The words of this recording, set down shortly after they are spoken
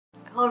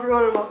Hello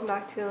everyone and welcome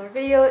back to another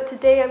video.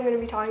 Today I'm going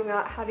to be talking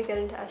about how to get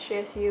into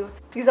SJSU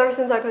because ever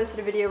since I posted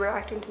a video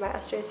reacting to my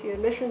SJSU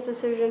admissions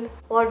decision,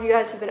 a lot of you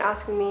guys have been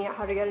asking me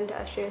how to get into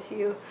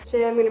SJSU.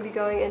 Today I'm going to be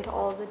going into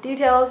all of the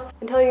details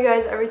and telling you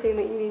guys everything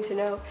that you need to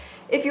know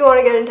if you want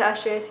to get into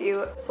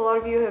SJSU. So a lot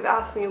of you have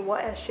asked me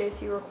what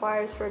SJSU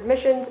requires for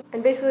admissions,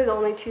 and basically the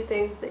only two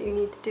things that you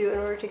need to do in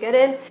order to get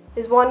in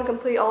is one,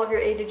 complete all of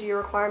your A to G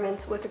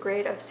requirements with a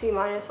grade of C-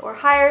 or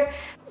higher,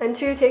 and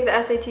two, take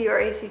the SAT or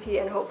ACT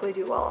and hopefully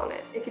do well on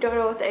it. If you don't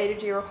know what the A to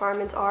G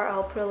requirements are,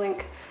 I'll put a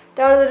link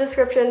down in the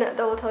description that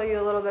will tell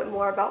you a little bit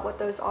more about what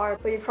those are,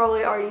 but you've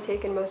probably already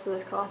taken most of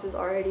those classes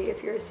already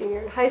if you're a senior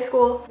in high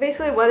school.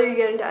 Basically, whether you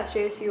get into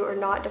SJSU or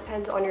not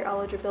depends on your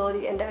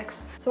eligibility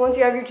index. So once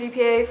you have your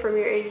GPA from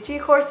your A to G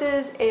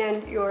courses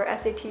and your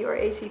SAT or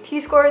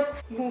ACT scores,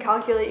 you can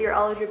calculate your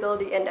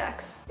eligibility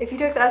index. If you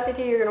took the SAT,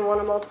 you're going to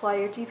want to multiply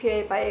your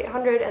GPA by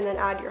 800 and then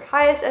add your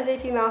highest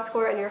SAT math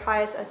score and your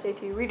highest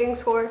SAT reading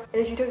score.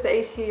 And if you took the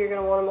ACT, you're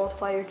going to want to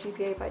multiply your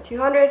GPA by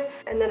 200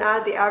 and then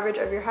add the average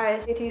of your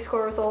highest ACT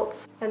score results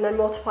and then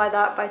multiply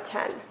that by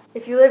 10.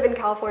 If you live in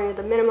California,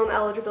 the minimum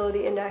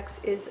eligibility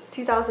index is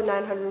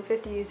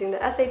 2,950 using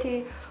the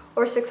SAT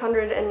or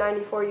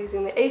 694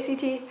 using the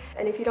ACT,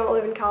 and if you don't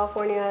live in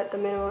California, the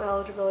minimum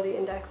eligibility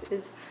index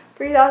is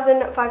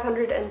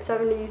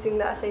 3,570 using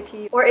the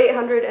SAT or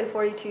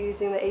 842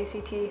 using the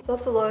ACT. So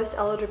that's the lowest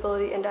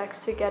eligibility index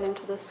to get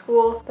into the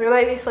school, but it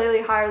might be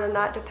slightly higher than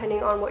that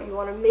depending on what you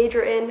want to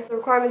major in. The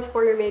requirements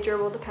for your major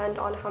will depend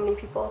on how many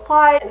people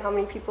applied and how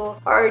many people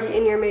are already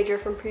in your major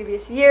from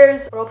previous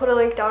years, but I'll put a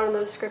link down in the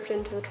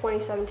description to the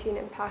 2017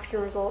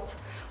 impaction results,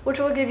 which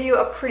will give you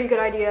a pretty good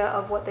idea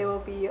of what they will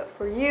be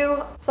for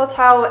you. So that's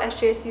how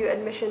SJSU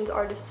admissions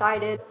are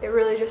decided. It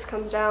really just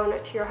comes down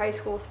to your high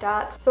school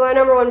stats. So my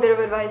number one bit of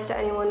advice to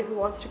anyone who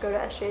wants to go to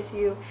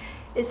SJSU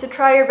is to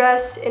try your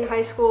best in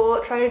high school,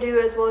 try to do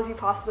as well as you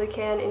possibly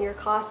can in your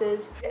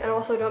classes, and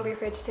also don't be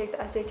afraid to take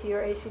the SAT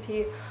or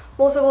ACT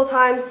multiple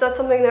times. That's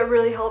something that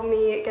really helped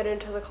me get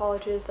into the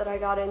colleges that I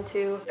got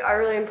into. I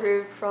really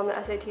improved from the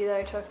SAT that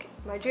I took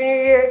my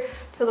junior year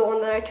to the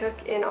one that I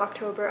took in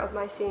October of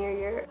my senior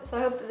year. So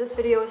I hope that this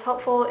video was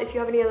helpful. If you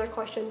have any other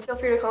questions, feel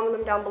free to comment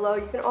them down below.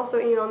 You can also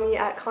email me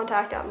at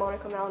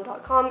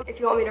contact@monicamallon.com if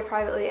you want me to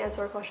privately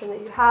answer a question that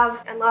you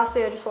have. And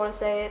lastly, I just want to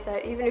say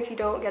that even if you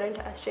don't get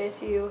into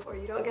SJSU or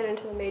you don't get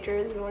into the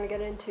major that you want to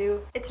get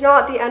into, it's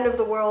not the end of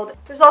the world.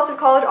 There's lots of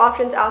college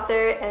options out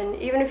there, and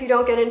even if you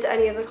don't get into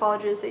any of the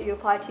colleges that you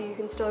apply to, you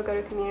can still go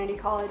to community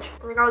college.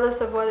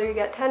 Regardless of whether you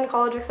get 10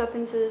 college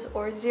acceptances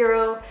or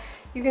 0,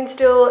 you can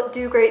still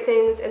do great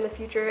things in the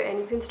future and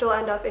you can still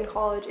end up in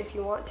college if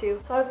you want to.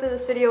 So I hope that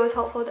this video was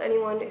helpful to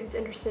anyone who's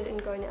interested in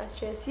going to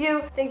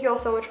SJSU. Thank you all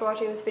so much for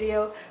watching this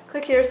video.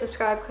 Click here to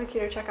subscribe, click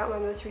here to check out my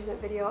most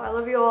recent video. I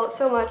love you all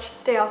so much,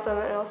 stay awesome,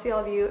 and I'll see all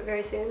of you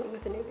very soon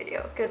with a new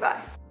video.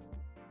 Goodbye.